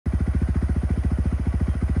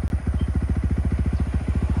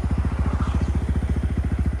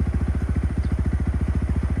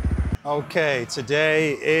Okay,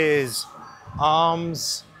 today is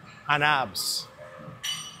arms and abs.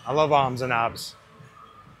 I love arms and abs.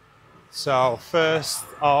 So first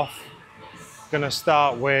off, gonna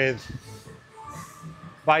start with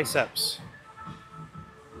biceps,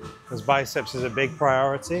 because biceps is a big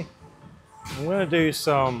priority. I'm gonna do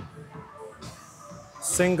some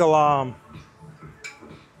single arm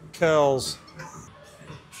curls.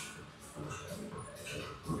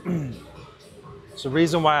 So the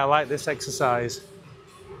reason why I like this exercise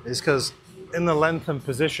is because in the lengthened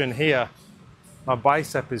position here, my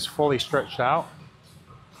bicep is fully stretched out.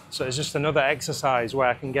 So it's just another exercise where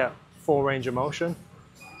I can get full range of motion.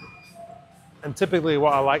 And typically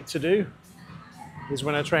what I like to do is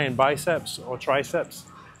when I train biceps or triceps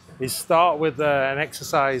is start with an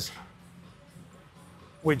exercise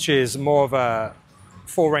which is more of a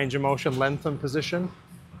full range of motion lengthened position,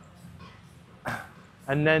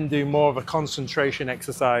 and then do more of a concentration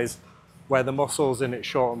exercise where the muscle's in its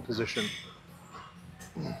shortened position.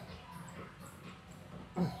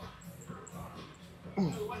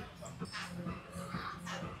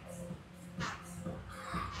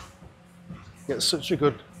 Get such a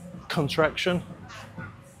good contraction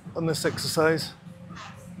on this exercise.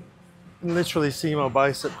 You can literally see my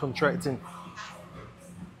bicep contracting.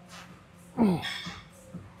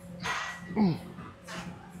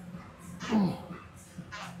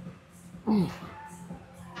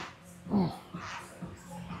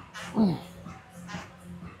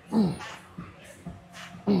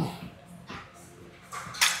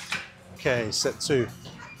 Okay, set 2.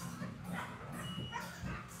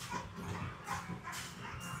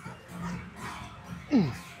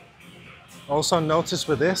 Also notice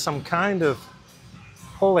with this, I'm kind of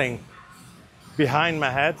pulling behind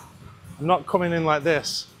my head. I'm not coming in like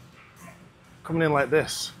this. I'm coming in like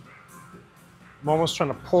this. I'm almost trying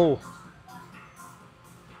to pull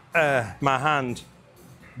my hand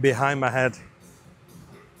behind my head.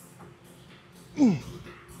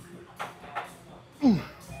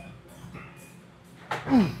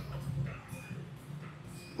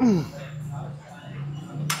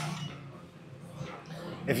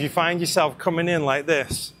 If you find yourself coming in like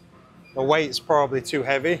this, the weight's probably too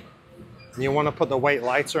heavy, and you want to put the weight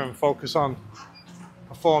lighter and focus on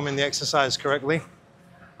performing the exercise correctly.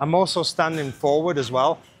 I'm also standing forward as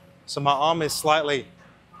well, so my arm is slightly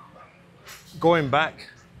going back.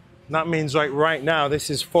 And that means like right now, this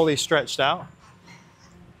is fully stretched out.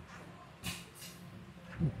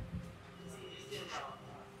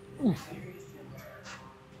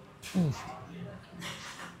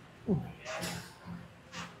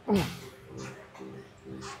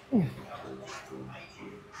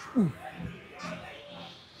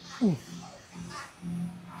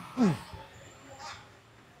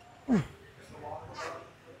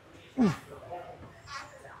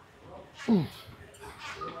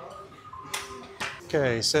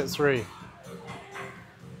 Okay, set 3.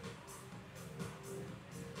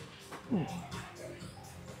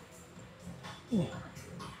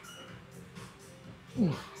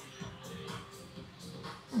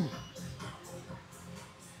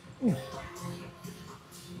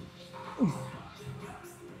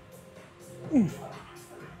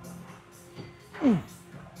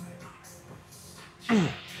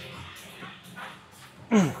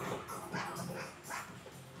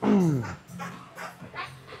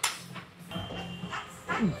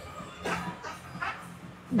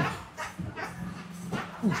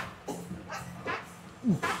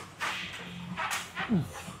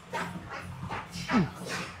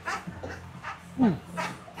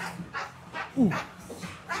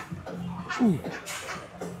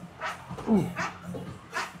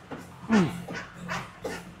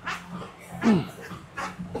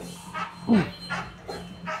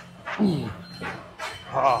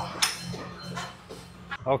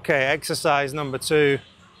 Okay, exercise number 2,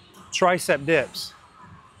 tricep dips.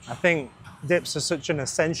 I think dips are such an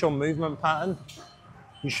essential movement pattern.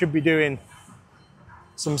 You should be doing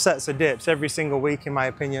some sets of dips every single week, in my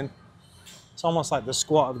opinion. It's almost like the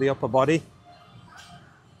squat of the upper body,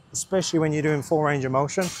 especially when you're doing full range of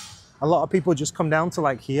motion. A lot of people just come down to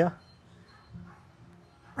like here.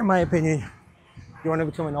 In my opinion, you want to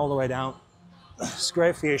be coming all the way down. It's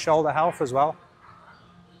great for your shoulder health as well.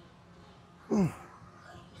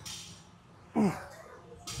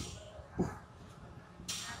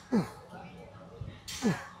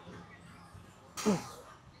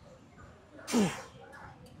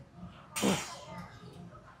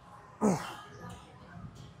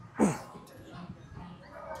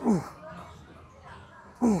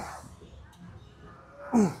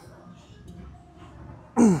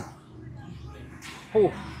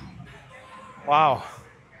 Oh, wow.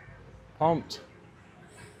 Pumped.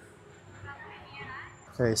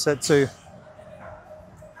 Okay, set 2.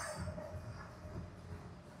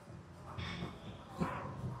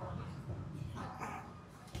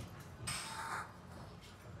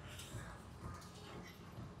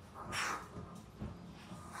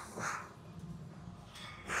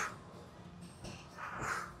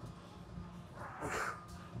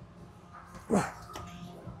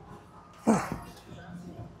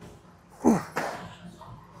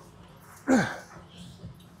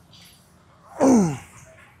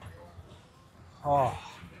 Oh,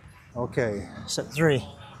 okay, set 3.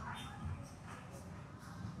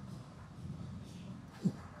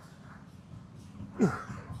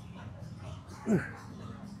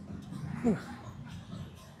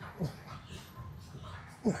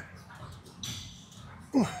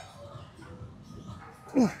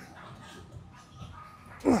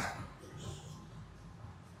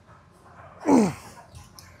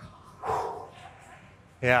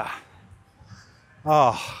 Yeah.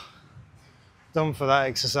 Oh, done for that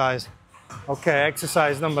exercise. Okay,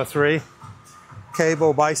 exercise number 3,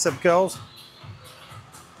 cable bicep curls.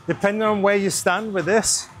 Depending on where you stand with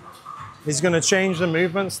this, it's going to change the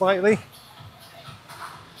movement slightly.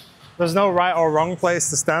 There's no right or wrong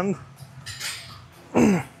place to stand.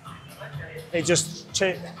 It just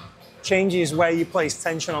changes where you place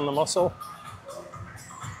tension on the muscle.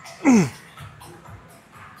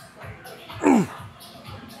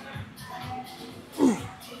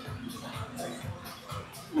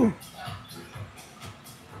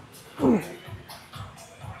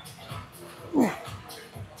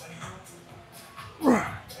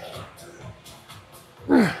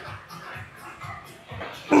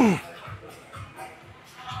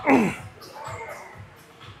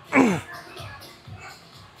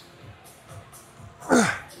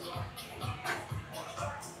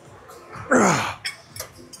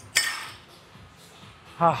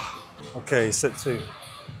 Okay, set 2.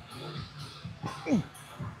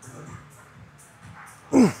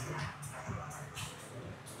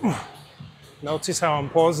 Notice how I'm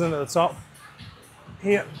pausing at the top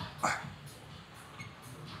here.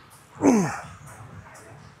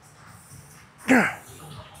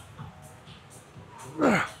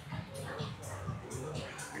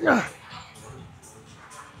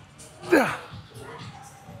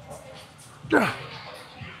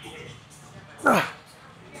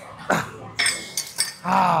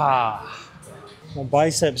 My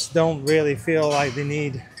biceps don't really feel like they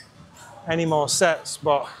need any more sets,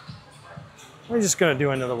 but we're just gonna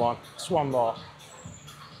do another one. Just one more.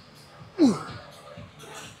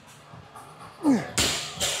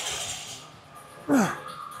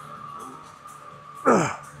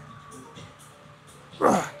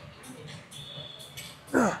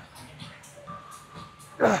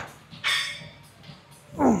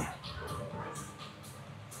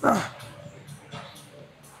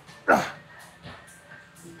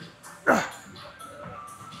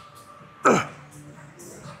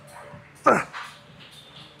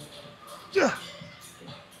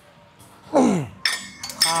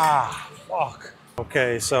 Fuck.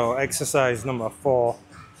 Okay, so exercise number 4,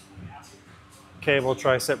 cable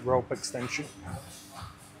tricep rope extension.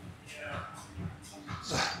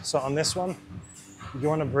 So on this one, you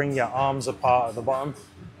want to bring your arms apart at the bottom.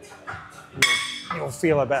 You'll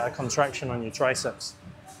feel a better contraction on your triceps.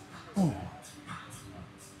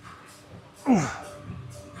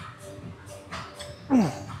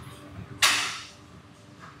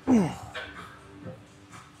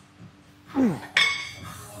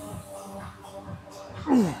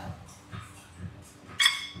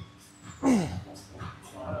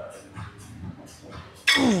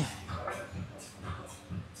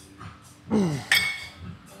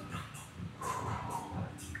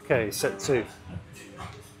 Okay, set 2.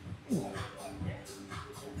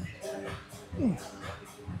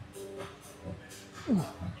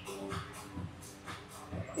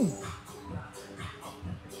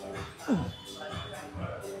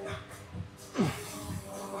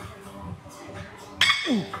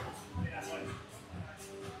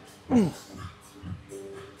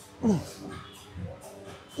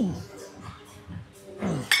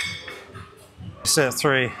 Set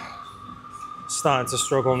 3. Starting to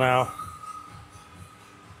struggle now.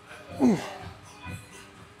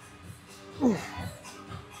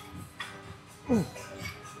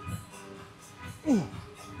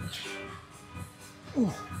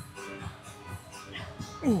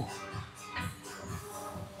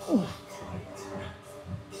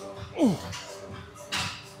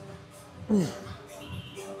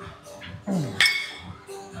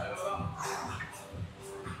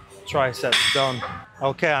 Triceps done.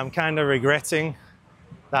 Okay, I'm kind of regretting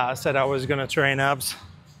that I said I was gonna train abs,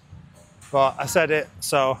 but I said it,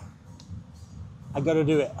 so I gotta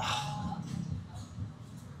do it.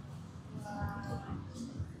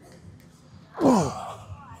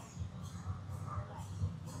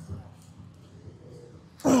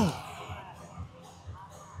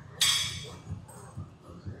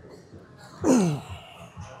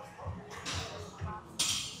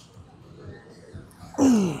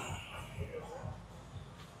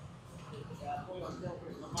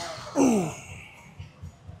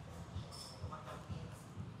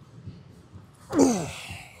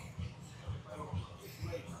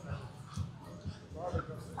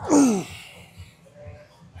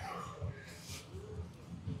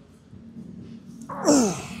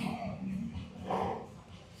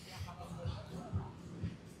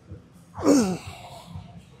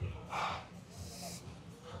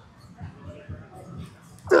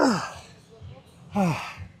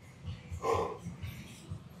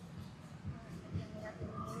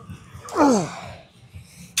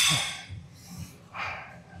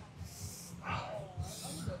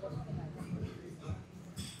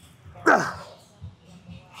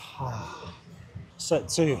 Set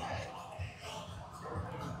 2.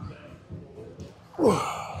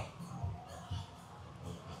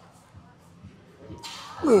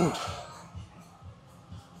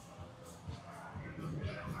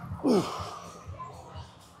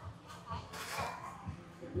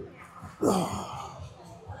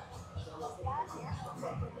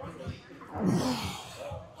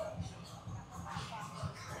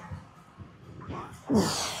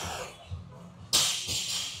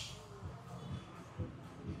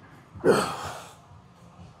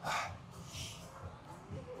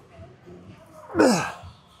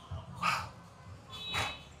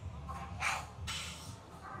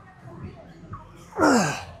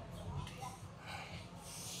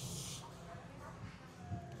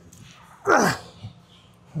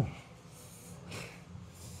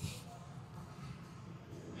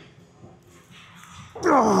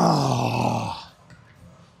 Oh,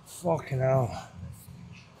 fucking hell.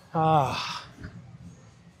 Ah.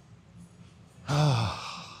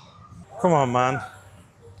 Come on, man.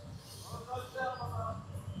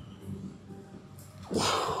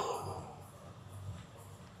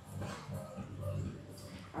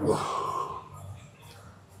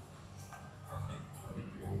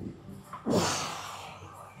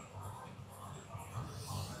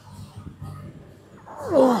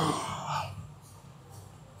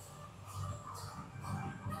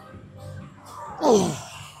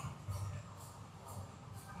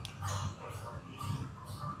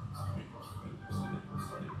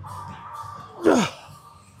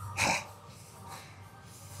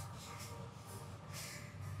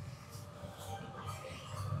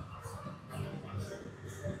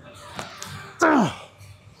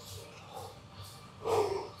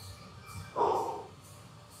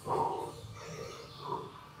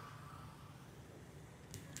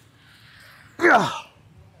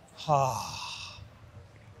 Ah,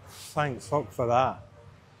 thank fuck for that.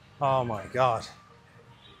 Oh my God.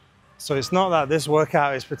 So it's not that this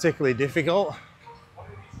workout is particularly difficult.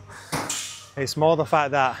 It's more the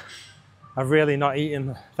fact that I've really not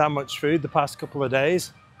eaten that much food the past couple of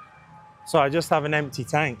days. So I just have an empty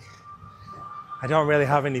tank. I don't really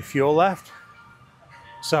have any fuel left.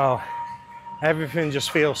 So everything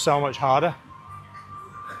just feels so much harder.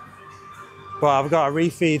 But I've got a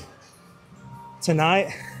refeed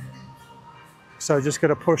tonight. So just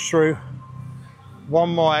gotta push through one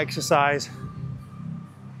more exercise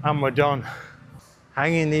and we're done.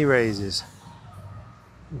 Hanging knee raises.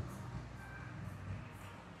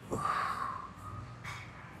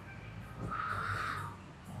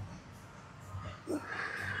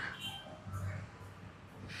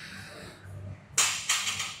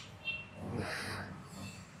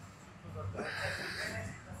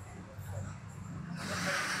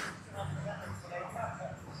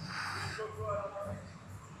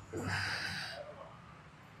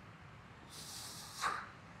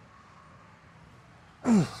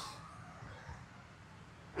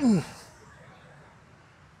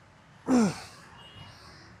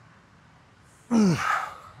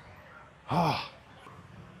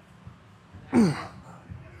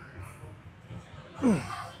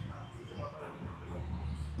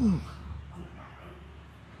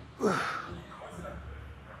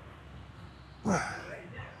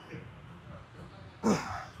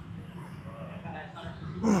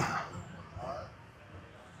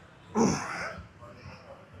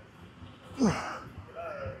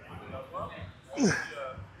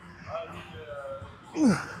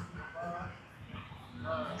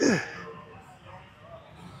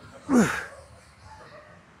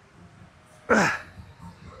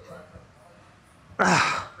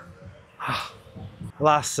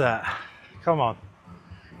 Last set. Come on.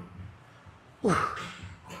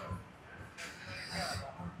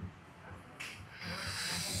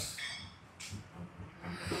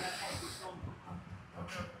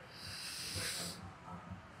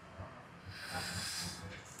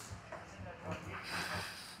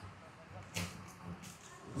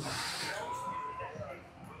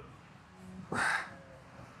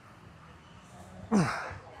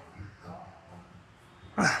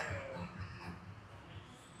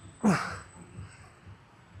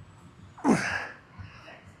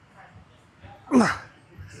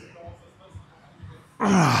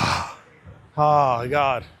 Oh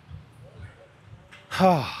God.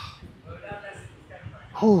 Oh.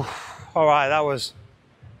 Whew. All right, that was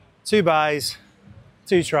 2 buys,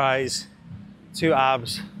 2 tries, 2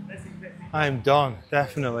 abs. I'm done,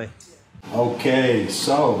 definitely. Okay,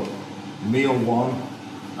 so meal 1.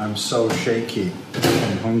 I'm so shaky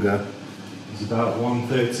from hunger. It's about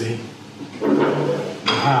 1:30.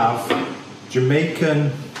 I have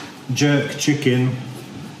Jamaican jerk chicken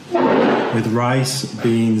with rice,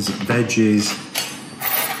 beans, veggies,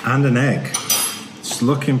 and an egg. It's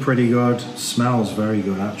looking pretty good, smells very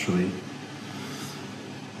good actually.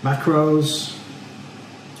 Macros,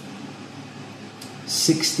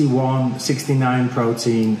 69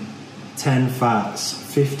 protein, 10 fats,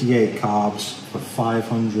 58 carbs for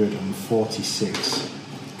 546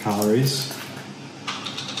 calories.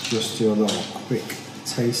 Just do a little quick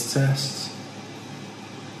taste test.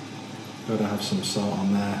 Gotta have some salt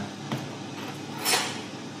on there.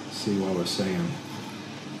 See what we're saying.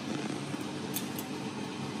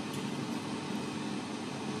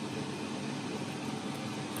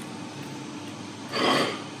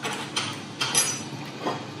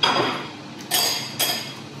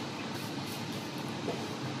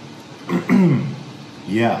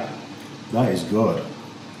 Yeah, that is good.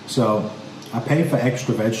 So I paid for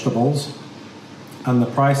extra vegetables, and the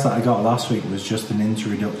price that I got last week was just an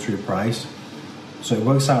introductory price. So it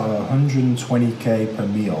works out at 120k per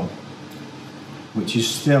meal, which is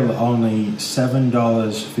still only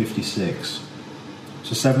 $7.56.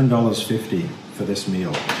 So $7.50 for this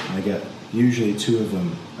meal. I get usually 2 of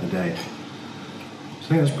them a day. So I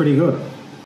think that's pretty good.